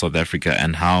data in South Africa,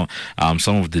 and how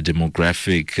some of the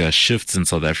demographic shifts in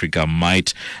South Africa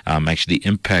might actually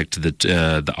impact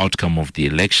the outcome of the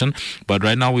election. But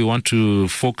right now we want to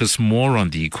focus more on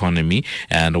the economy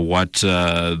and what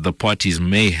the parties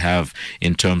may have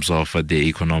in terms of their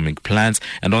economic plans.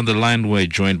 And on the line, we're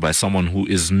joined by someone who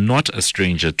is not a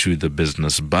stranger to the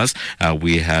Business Buzz.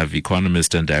 We have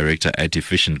economist and director at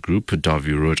Efficient Group,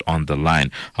 Dawie Rood, on the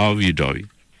line. How are you, Dawie?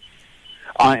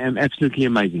 I am absolutely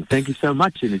amazing. Thank you so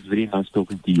much, and it's very nice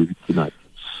talking to you tonight.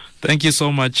 Thank you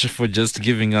so much for just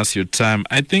giving us your time.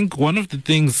 I think one of the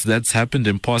things that's happened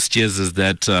in past years is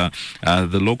that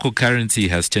the local currency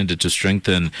has tended to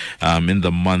strengthen in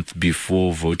the month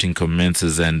before voting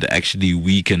commences and actually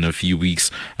weaken a few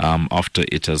weeks after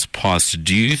it has passed.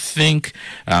 Do you think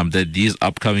that these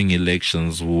upcoming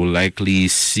elections will likely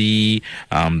see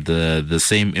the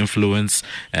same influence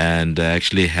and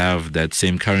actually have that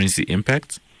same currency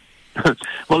impact?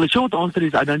 Well, the short answer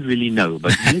is I don't really know,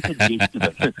 but yes, a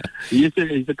guesstimate. Yes,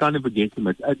 it's a kind of a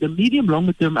guesstimate. The medium,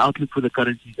 longer term outlook for the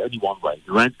currency is only one way.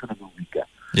 The rand's going to go weaker.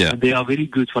 Yeah. And there are very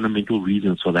good fundamental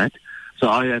reasons for that. So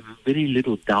I have very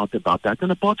little doubt about that.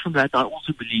 And apart from that, I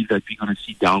also believe that we're going to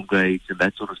see downgrades and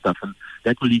that sort of stuff, and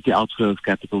that will lead to outflow of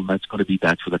capital, and that's going to be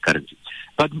bad for the currency.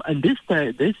 But in this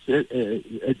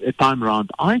time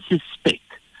around, I suspect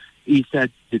is that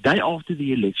the day after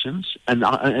the elections, and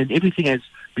everything has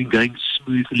been going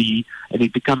smoothly, and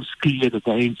it becomes clear that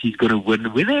the ANC is going to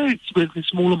win, whether it's with a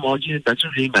smaller margin, it doesn't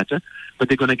really matter, but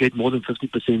they're going to get more than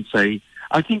 50% say.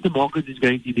 I think the market is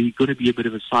going to be a bit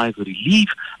of a sigh of relief,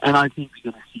 and I think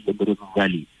we're going to see a bit of a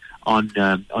rally on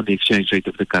the exchange rate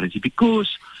of the currency, because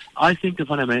I think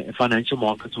the financial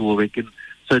markets will reckon.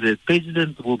 So the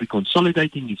president will be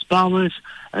consolidating his powers.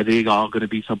 There are going to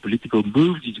be some political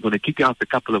moves. He's going to kick out a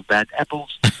couple of bad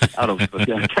apples out of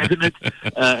the cabinet,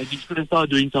 and he's going to start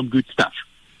doing some good stuff.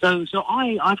 So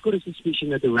I've got a suspicion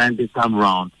that the rand this time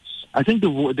around, I think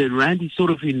the rand is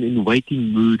sort of in waiting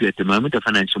mood at the moment, the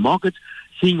financial markets,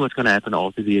 seeing what's going to happen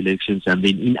after the elections, and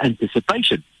then in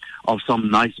anticipation of some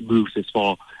nice moves as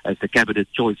far as the cabinet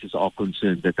choices are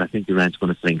concerned, that I think the rand's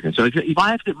going to strengthen. So if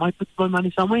I might put my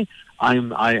money somewhere,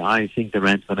 I think the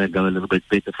rand's going to go a little bit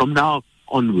better from now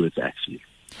onwards, actually.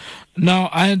 Now,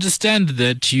 I understand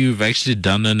that you've actually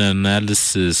done an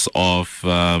analysis of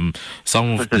some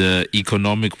of the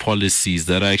economic policies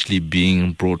that are actually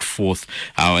being brought forth.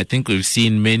 I think we've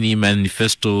seen many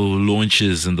manifesto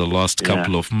launches in the last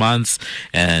couple of months,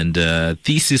 and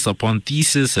thesis upon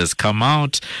thesis has come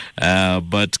out.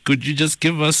 But could you just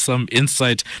give us some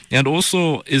insight? And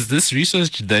also, is this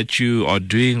research that you are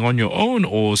doing on your own,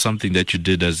 or something that you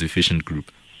did as Efficient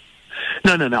Group?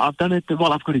 No. I've done it.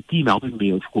 Well, I've got a team helping me,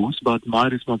 of course, but my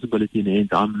responsibility in the end,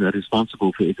 I'm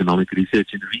responsible for economic research.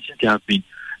 And recently I've been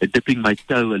dipping my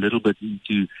toe a little bit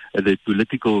into the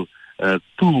political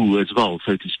pool as well,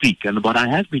 so to speak. And what I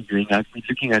have been doing, I've been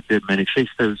looking at the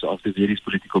manifestos of the various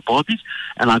political parties,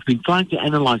 and I've been trying to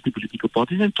analyze the political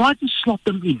parties and try to slot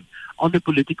them in on the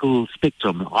political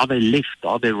spectrum. Are they left?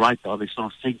 Are they right? Are they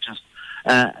sort of centrist?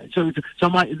 So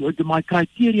my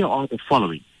criteria are the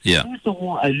following. Yeah. First of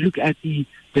all, I look at the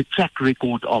track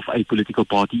record of a political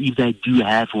party, if they do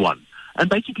have one. And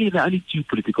basically, there are only two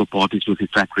political parties with a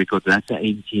track record. That's the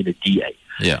ANC and the DA.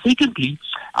 Yeah. Secondly,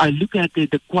 I look at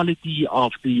the quality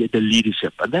of the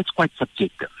leadership, and that's quite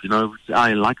subjective. You know,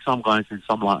 I like some guys and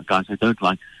some guys I don't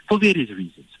like for various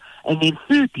reasons. And then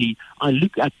thirdly, I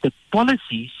look at the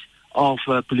policies of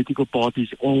political parties,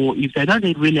 or if they don't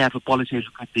really have a policy, I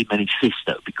look at their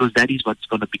manifesto, because that is what's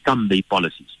going to become their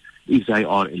policies if they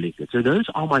are elected. So those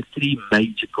are my three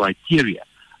major criteria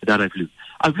that I've looked.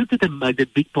 I've looked at the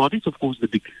big parties, of course, the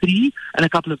big three, and a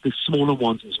couple of the smaller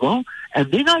ones as well.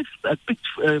 And then I've picked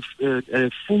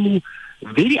 4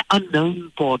 very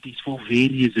unknown parties for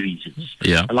various reasons.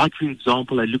 Yeah. Like, for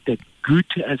example, I looked at Good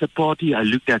as a party. I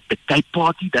looked at the Cape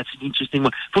Party. That's an interesting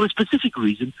one for a specific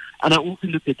reason. And I also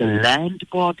looked at the Land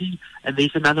Party. And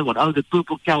there's another one. Oh, the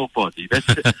Purple Cow Party. That's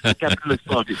the Capitalist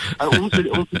Party. I also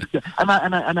looked at,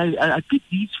 and I picked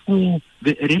these four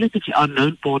relatively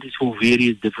unknown parties for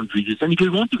various different reasons. And if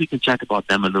you want to, we can chat about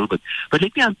them a little bit. But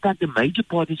let me unpack the major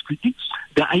parties quickly.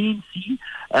 The ANC,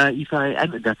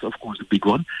 and that's of course a big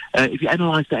one. If you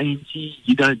analyze the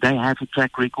ANC, they have a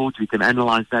track record. We can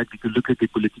analyze that. We can look at the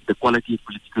quality of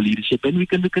political leadership, and we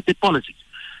can look at their policies.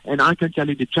 And I can tell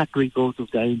you the track record of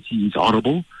the ANC is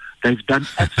horrible. They've done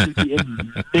absolutely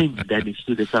immense damage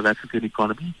to the South African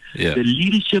economy. Yeah. The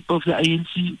leadership of the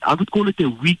ANC, I would call it a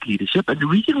weak leadership. And the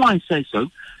reason why I say so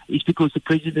is because the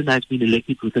president has been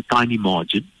elected with a tiny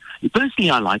margin. Personally,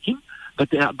 I like him,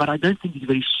 but I don't think he's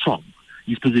very strong,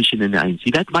 his position in the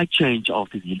ANC. That might change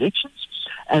after the elections.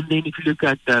 And then if you look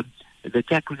at the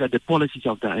track record, the policies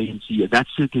of the ANC, that's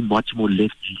certainly much more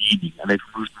left-leaning, and they've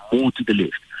moved more to the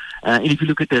left. And if you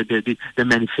look at the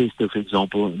manifesto, for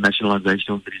example,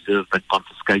 nationalization of the reserve and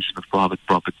confiscation of private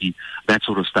property, that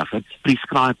sort of stuff, and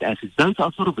prescribed assets, those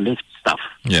are sort of left stuff.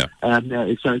 Yeah.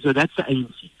 So that's the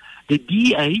ANC. The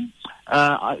DA,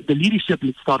 the leadership,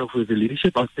 let's start off with the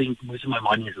leadership. I think most of my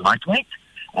money is lightweight.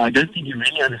 I don't think he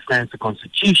really understands the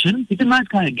Constitution. He's a nice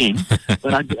guy again,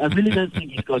 but I really don't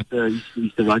think he's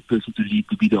the right person to lead,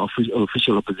 to be the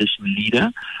official opposition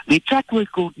leader. The track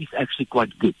record is actually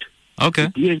quite good.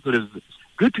 Okay. The DA's got a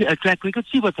good track record.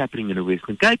 See what's happening in the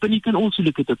Western Cape, and you can also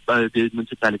look at the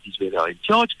municipalities where they are in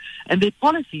charge. And their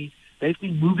policies, they've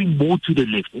been moving more to the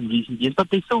left in recent years,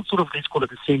 but they're still sort of, let's call it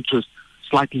a centrist,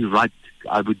 slightly right,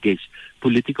 I would guess,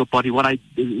 political party. What I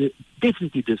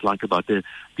definitely dislike about the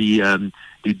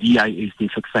DA is the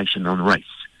fixation on race.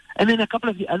 And then a couple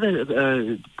of the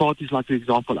other parties, like, for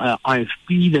example,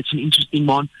 IFP, that's an interesting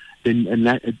one. Then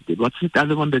what's the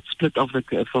other one that split off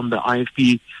from the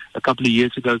IFP a couple of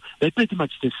years ago? They're pretty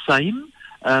much the same.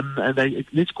 And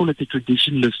let's call it the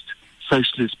traditionalist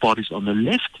socialist parties on the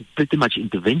left, pretty much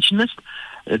interventionist.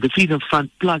 The Freedom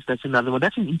Front Plus, that's another one.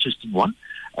 That's an interesting one.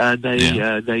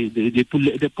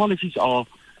 The policies are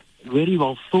very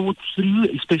well thought through,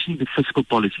 especially the fiscal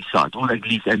policy side, or at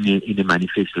least in the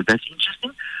manifesto. That's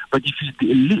interesting. But if you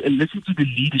listen to the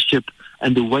leadership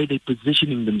and the way they're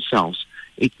positioning themselves,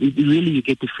 it really, you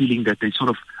get the feeling that they're sort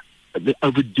of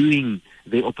overdoing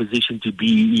their opposition to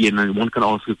BEE, and one can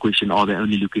ask the question, are they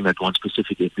only looking at one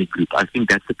specific ethnic group? I think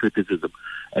that's the criticism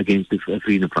against the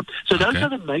Freedom Front. So those are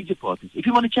the major parties. If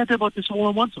you want to chat about the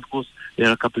smaller ones, of course, there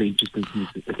are a couple of interesting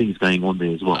things going on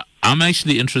there as well. I'm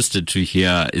actually interested to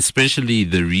hear, especially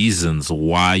the reasons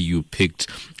why you picked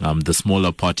the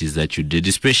smaller parties that you did,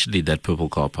 especially that Purple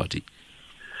Cow Party.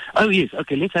 Oh, yes.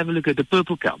 Okay, let's have a look at the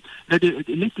Purple Cow. Now,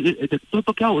 the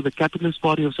Purple Cow, or the Capitalist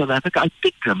Party of South Africa, I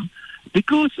picked them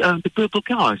because the Purple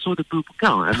Cow, I saw the Purple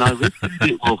Cow, and I read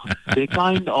they're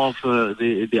kind of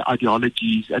the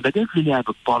ideologies, and they don't really have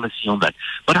a policy on that.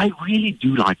 But I really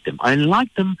do like them. I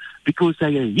like them because they're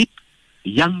a hip,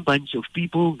 young bunch of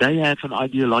people. They have an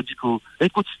ideological,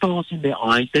 they've got stars in their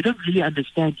eyes. They don't really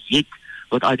understand yet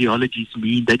what ideologies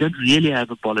mean. They don't really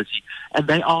have a policy, and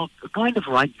they are kind of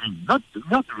right-wing,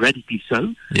 not radically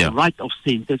so, right of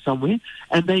centre somewhere.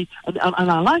 And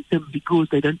I like them because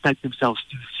they don't take themselves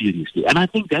too seriously. And I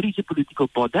think that is a political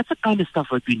part. That's the kind of stuff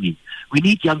that we need. We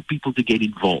need young people to get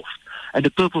involved. And the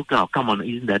Purple Cow, come on,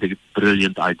 isn't that a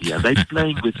brilliant idea? They're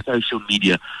playing with social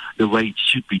media the way it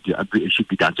should be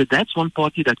done. So that's one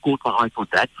party that caught my eye for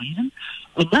that reason.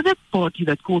 Another party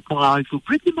that caught my eye for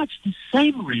pretty much the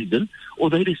same reason,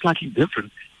 although they're slightly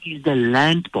different, is the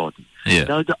Land Party. Yeah.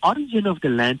 Now, the origin of the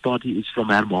Land Party is from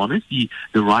Hermanus, the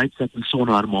riots that we saw in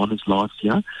Hermanus last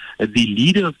year. The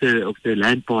leader of the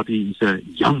Land Party is a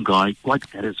young guy, quite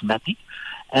charismatic.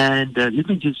 And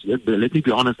let me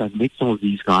be honest, I've met some of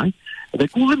these guys. They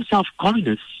call themselves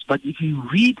communists, but if you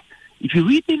read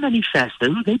their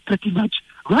manifesto, they're pretty much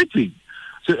right-wing.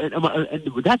 So,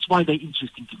 and that's why they're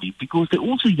interesting to me, because they're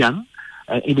also young,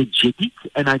 energetic,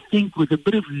 and I think with a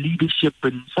bit of leadership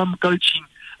and some coaching,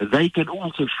 they can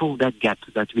also fill that gap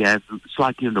that we have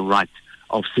slightly on the right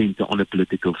of centre on the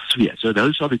political sphere. So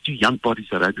those are the two young parties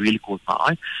that had really caught my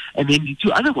eye. And then the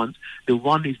two other ones, the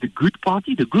one is the Good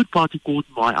Party. The Good Party caught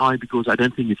my eye because I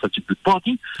don't think it's such a good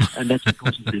party, and that's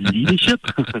because of the leadership.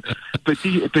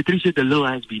 Patricia de Lille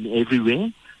has been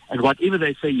everywhere, and whatever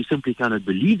they say, you simply cannot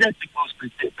believe that, because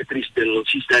Patricia de Lille,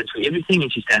 she stands for everything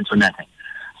and she stands for nothing.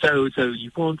 So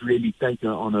you can't really take her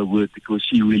on her word, because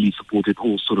she really supported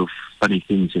all sort of funny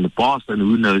things in the past, and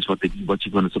who knows what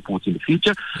she's going to support in the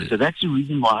future. So that's the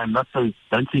reason why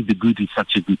don't think the Good is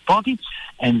such a good party.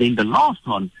 And then the last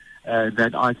one,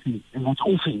 that I think, and what's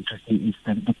also interesting is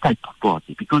the Cape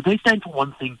Party, because they stand for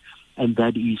one thing, and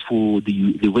that is for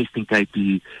the Western Cape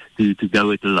to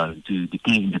go it alone, to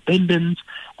declare independence.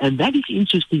 And that is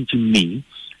interesting to me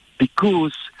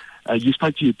because you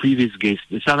spoke to your previous guest,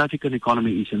 the South African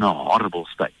economy is in a horrible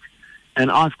state. And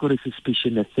I've got a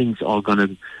suspicion that things are going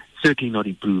to certainly not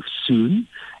improve soon.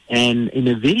 And in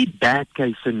a very bad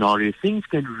case scenario, things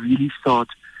can really start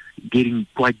getting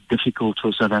quite difficult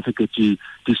for South Africa to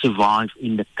survive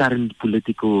in the current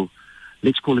political,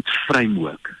 let's call it,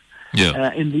 framework.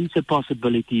 Yeah. And there's a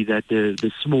possibility that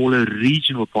the smaller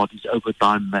regional parties over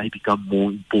time may become more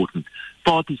important.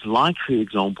 Parties like, for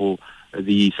example,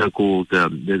 the so-called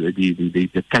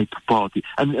the Cape Party.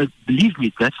 And believe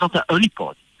me, that's not the only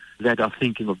party that are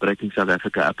thinking of breaking South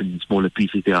Africa up in smaller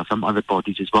pieces. There are some other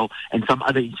parties as well, and some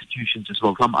other institutions as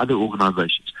well, some other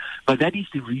organizations. But that is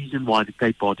the reason why the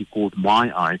Cape Party caught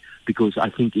my eye, because I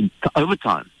think over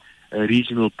time,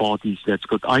 regional parties that's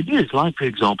got ideas like, for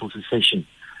example, secession,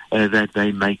 that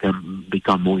they make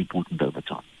become more important over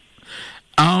time.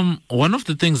 One of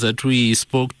the things that we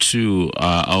spoke to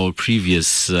our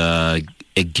previous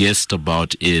a guest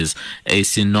about is a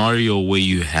scenario where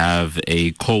you have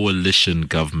a coalition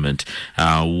government,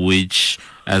 which,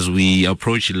 as we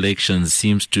approach elections,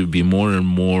 seems to be more and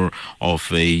more of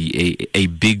a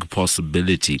big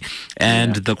possibility.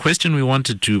 And the question we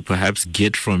wanted to perhaps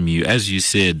get from you, as you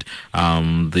said,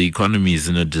 the economy is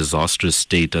in a disastrous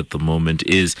state at the moment,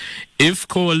 is if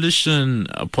coalition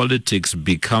politics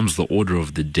becomes the order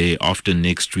of the day after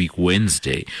next week,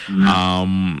 Wednesday,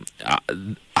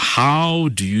 how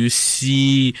do you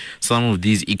see some of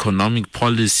these economic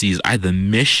policies either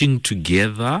meshing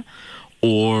together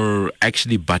or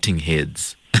actually butting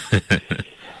heads?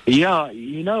 Yeah,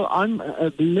 I'm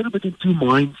a little bit in two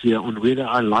minds here on whether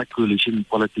I like coalition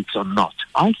politics or not.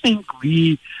 I think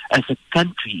we, as a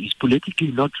country, is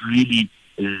politically not really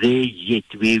there yet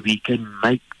where we can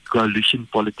make coalition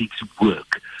politics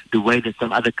work the way that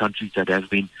some other countries that have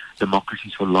been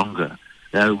democracies for longer,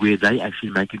 where they actually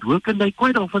make it work, and they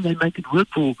quite often make it work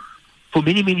for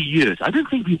many, many years. I don't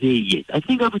think we're there yet. I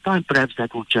think over time perhaps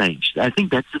that will change. I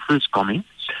think that's the first comment.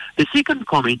 The second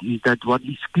comment is that what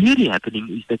is clearly happening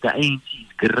is that the ANC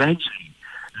is gradually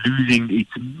losing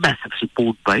its massive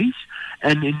support base,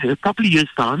 and in a couple of years'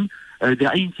 time, the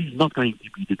ANC is not going to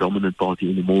be the dominant party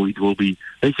anymore.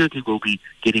 They certainly will be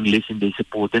getting less in their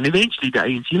support, and eventually the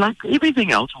ANC, like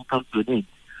everything else, will come to an end.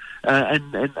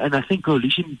 And I think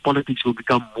coalition politics will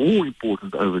become more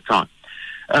important over time.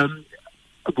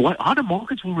 How the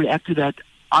markets will react to that,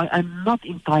 I'm not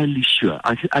entirely sure.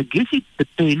 I guess it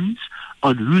depends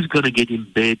on who's going to get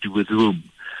in bed with whom.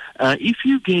 If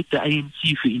you get the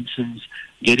ANC, for instance,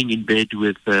 getting in bed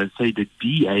with, say, the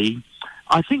DA,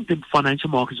 I think the financial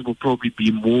markets will probably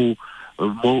be will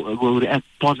react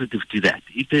positive to that.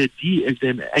 If the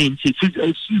ANC,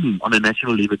 assuming on a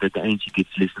national level that the ANC gets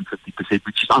less than 50%,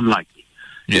 which is unlikely.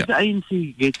 Yeah. If the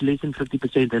ANC gets less than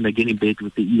 50% and they get in bed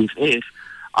with the EFF,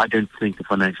 I don't think the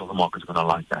financial market's going to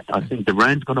like that. I think the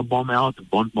rand's going to bomb out, the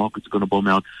bond market's going to bomb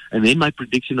out, and then my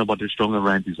prediction about a stronger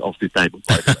rand is off the table.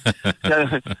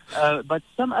 But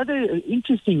some other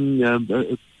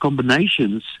interesting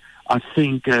combinations, I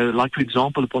think, like, for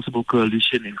example, a possible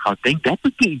coalition in Gauteng, that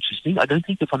would be interesting. I don't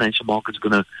think the financial market's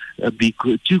going to be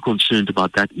too concerned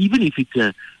about that, even if it's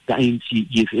the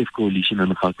ANC-EFF coalition in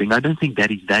Gauteng. I don't think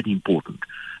that is that important,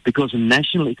 because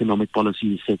national economic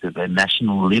policy is set at a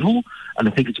national level, and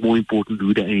I think it's more important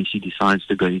who the ANC decides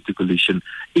to go into coalition,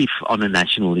 if on a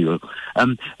national level.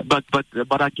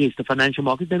 But I guess the financial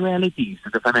market, the reality is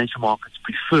that the financial markets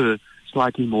prefer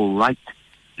slightly more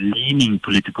right-leaning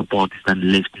political parties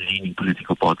than left-leaning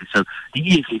political parties. So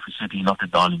the EFF is certainly not a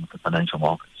darling of the financial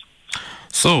markets.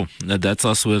 So that's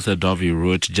us with Dawie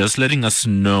Root, just letting us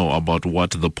know about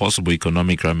what the possible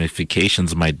economic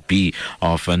ramifications might be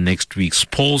of next week's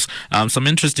polls. Some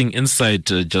interesting insight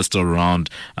just around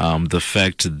the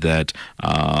fact that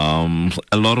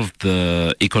a lot of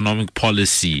the economic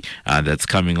policy that's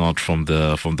coming out from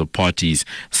the parties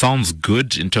sounds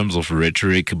good in terms of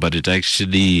rhetoric, but it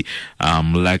actually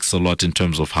lacks a lot in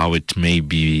terms of how it may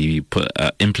be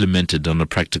implemented on a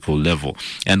practical level.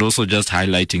 And also just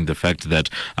highlighting the fact that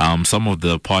some of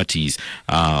the parties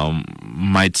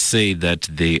might say that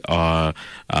they are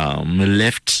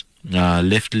left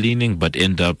left-leaning, but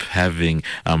end up having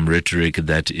rhetoric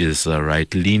that is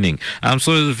right-leaning.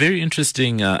 So a very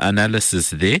interesting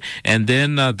analysis there. And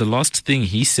then the last thing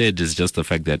he said is just the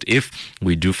fact that if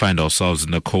we do find ourselves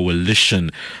in a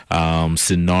coalition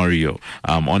scenario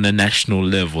on a national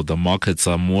level, the markets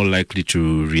are more likely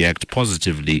to react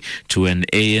positively to an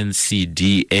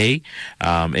ANC-DA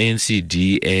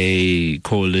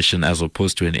coalition as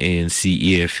opposed to an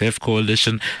ANC-EFF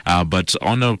coalition. But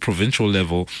on a provincial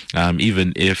level,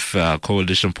 even if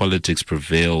coalition politics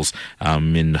prevails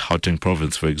in Gauteng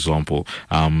province, for example,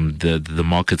 the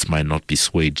markets might not be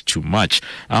swayed too much.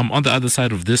 On the other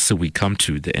side of this, we come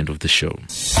to the end of the show.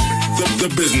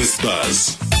 The Business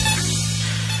Buzz.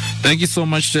 Thank you so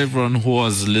much to everyone who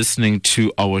was listening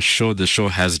to our show. The show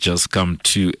has just come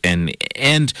to an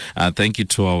end. Thank you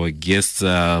to our guest,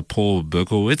 Paul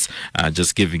Berkowitz,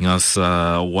 just giving us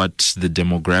what the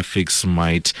demographics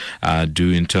might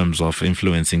do in terms of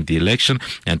influencing the election,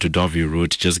 and to Dawie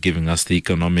Root, just giving us the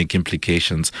economic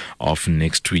implications of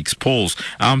next week's polls.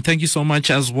 Thank you so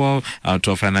much as well to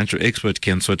our financial expert,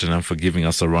 Ken Swettenham, for giving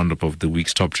us a roundup of the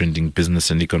week's top trending business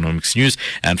and economics news,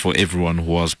 and for everyone who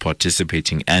was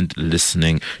participating and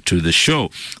listening to the show.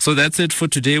 So that's it for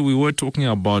today. We were talking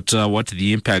about what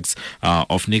the impacts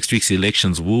of next week's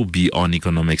elections will be on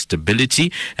economic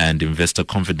stability and investor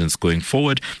confidence going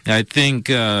forward. I think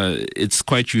it's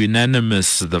quite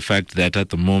unanimous, the fact that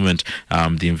at the moment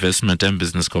the investment and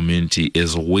business community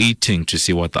is waiting to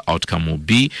see what the outcome will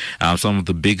be. Some of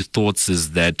the big thoughts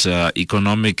is that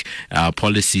economic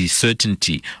policy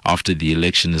certainty after the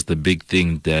election is the big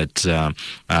thing that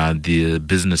the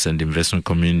business and investment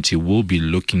community will be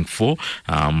looking for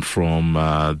from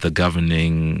the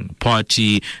governing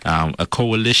party, a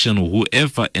coalition,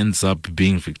 whoever ends up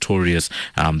being victorious.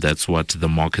 That's what the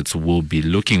markets will be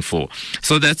looking for.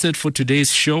 So that's it for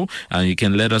today's show. You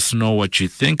can let us know what you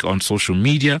think on social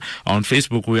media. On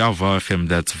Facebook, we are VOW FM,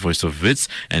 that's Voice of Wits,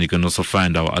 and you can also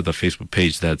find our other Facebook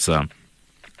page, that's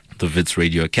the Wits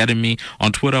Radio Academy.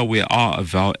 On Twitter, we are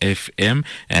VOW FM,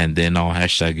 and then our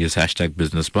hashtag is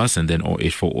 #BusinessBuzz, and then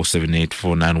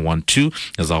 0840784912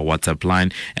 is our WhatsApp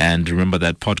line. And remember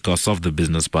that podcasts of the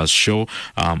Business Buzz show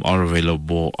are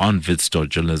available on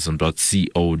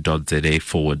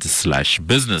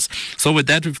wits.journalism.co.za/business. So with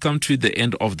that, we've come to the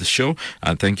end of the show.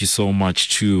 Thank you so much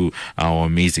to our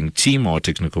amazing team, our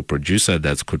technical producer,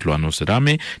 that's Kutlwano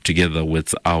Serame, together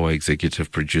with our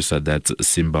executive producer, that's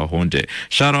Simba Honde.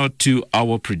 Shout out to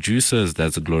our producers,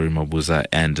 that's Glory Mabuza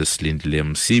and Slindile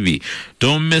Msibi.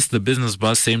 Don't miss the Business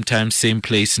Buzz, same time, same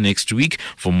place next week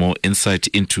for more insight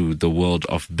into the world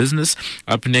of business.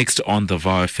 Up next on the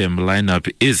VOW FM lineup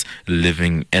is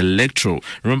Living Electro.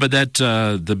 Remember that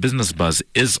the Business Buzz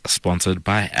is sponsored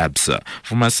by ABSA.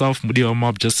 For myself, Mudiwa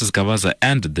Mob, Justice Gavaza,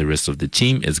 and the rest of the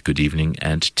team, is good evening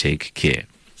and take care.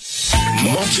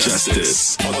 Mob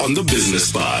Justice on the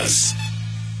Business Buzz.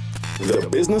 The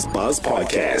Business Buzz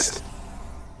Podcast.